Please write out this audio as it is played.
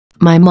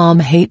My mom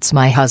hates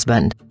my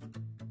husband.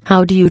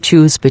 How do you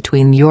choose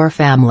between your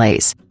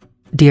families?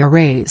 Dear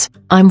Rays,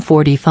 I'm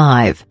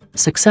 45,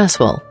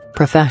 successful,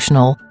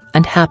 professional,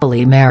 and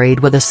happily married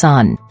with a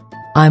son.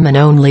 I'm an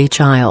only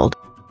child.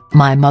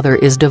 My mother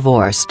is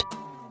divorced.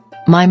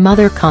 My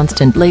mother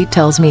constantly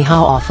tells me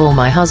how awful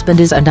my husband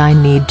is and I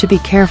need to be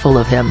careful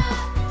of him.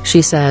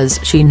 She says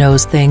she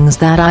knows things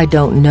that I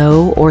don't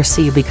know or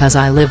see because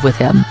I live with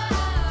him.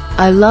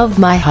 I love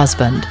my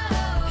husband.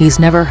 He's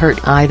never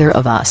hurt either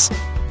of us.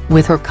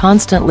 With her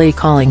constantly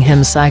calling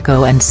him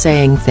psycho and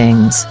saying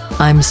things,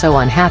 I'm so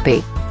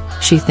unhappy.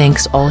 She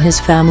thinks all his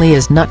family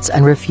is nuts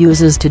and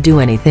refuses to do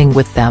anything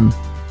with them.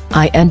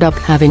 I end up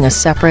having a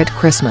separate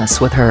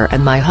Christmas with her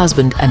and my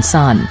husband and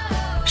son.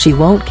 She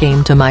won't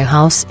come to my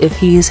house if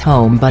he's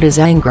home but is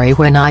angry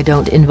when I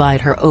don't invite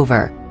her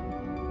over.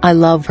 I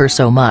love her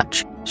so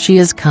much. She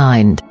is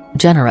kind,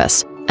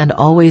 generous, and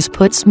always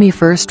puts me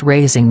first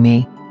raising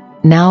me.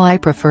 Now I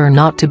prefer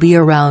not to be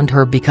around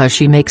her because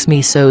she makes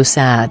me so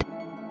sad.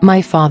 My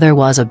father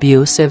was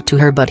abusive to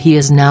her but he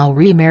is now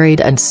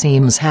remarried and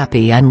seems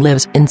happy and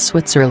lives in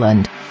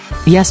Switzerland.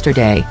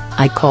 Yesterday,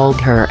 I called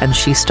her and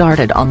she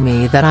started on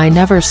me that I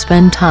never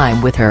spend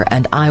time with her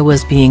and I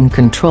was being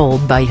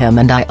controlled by him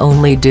and I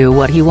only do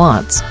what he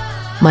wants.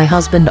 My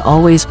husband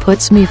always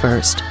puts me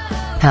first.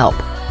 Help.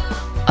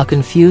 A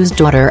confused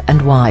daughter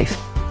and wife.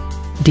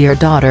 Dear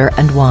daughter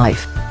and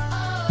wife.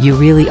 You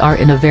really are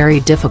in a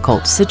very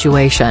difficult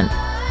situation.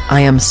 I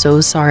am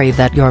so sorry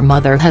that your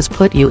mother has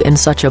put you in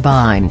such a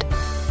bind.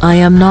 I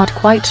am not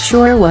quite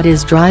sure what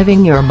is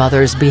driving your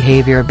mother's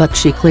behavior but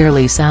she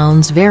clearly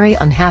sounds very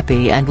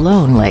unhappy and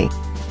lonely.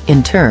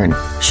 In turn,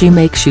 she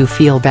makes you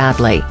feel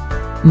badly.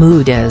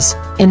 Mood is,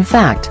 in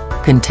fact,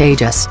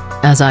 contagious,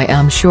 as I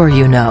am sure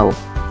you know.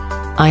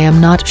 I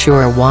am not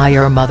sure why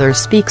your mother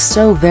speaks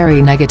so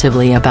very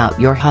negatively about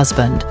your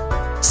husband.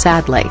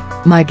 Sadly,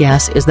 my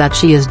guess is that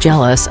she is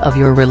jealous of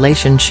your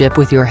relationship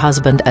with your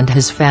husband and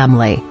his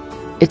family.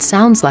 It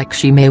sounds like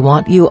she may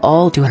want you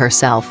all to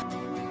herself.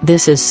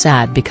 This is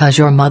sad because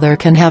your mother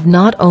can have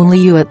not only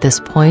you at this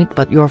point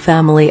but your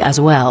family as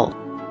well.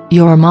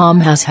 Your mom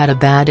has had a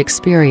bad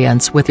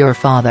experience with your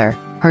father,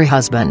 her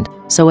husband,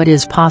 so it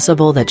is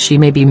possible that she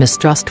may be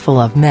mistrustful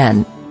of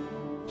men.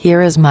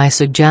 Here is my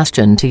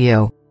suggestion to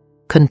you.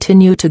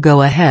 Continue to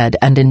go ahead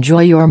and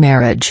enjoy your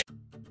marriage.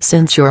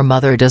 Since your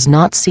mother does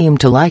not seem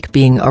to like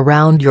being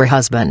around your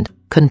husband,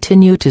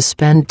 continue to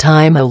spend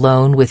time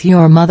alone with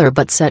your mother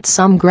but set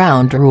some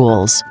ground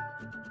rules.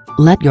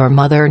 Let your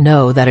mother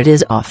know that it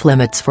is off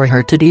limits for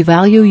her to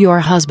devalue your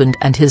husband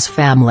and his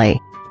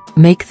family.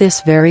 Make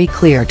this very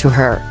clear to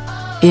her.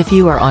 If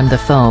you are on the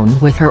phone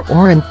with her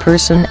or in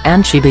person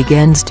and she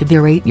begins to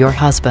berate your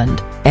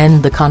husband,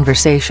 end the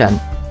conversation.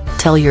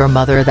 Tell your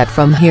mother that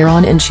from here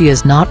on in she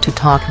is not to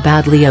talk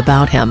badly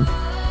about him.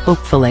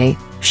 Hopefully,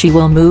 she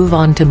will move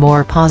on to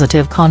more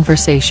positive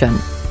conversation.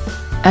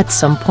 At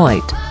some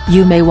point,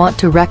 you may want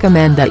to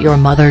recommend that your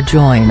mother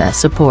join a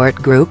support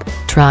group,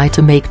 try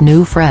to make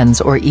new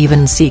friends or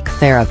even seek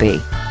therapy.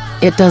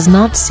 It does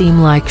not seem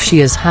like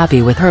she is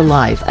happy with her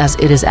life as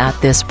it is at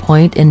this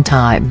point in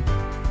time.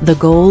 The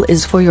goal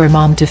is for your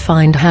mom to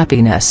find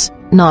happiness,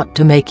 not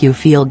to make you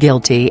feel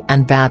guilty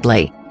and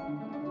badly.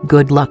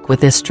 Good luck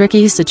with this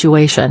tricky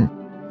situation.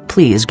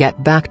 Please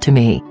get back to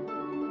me.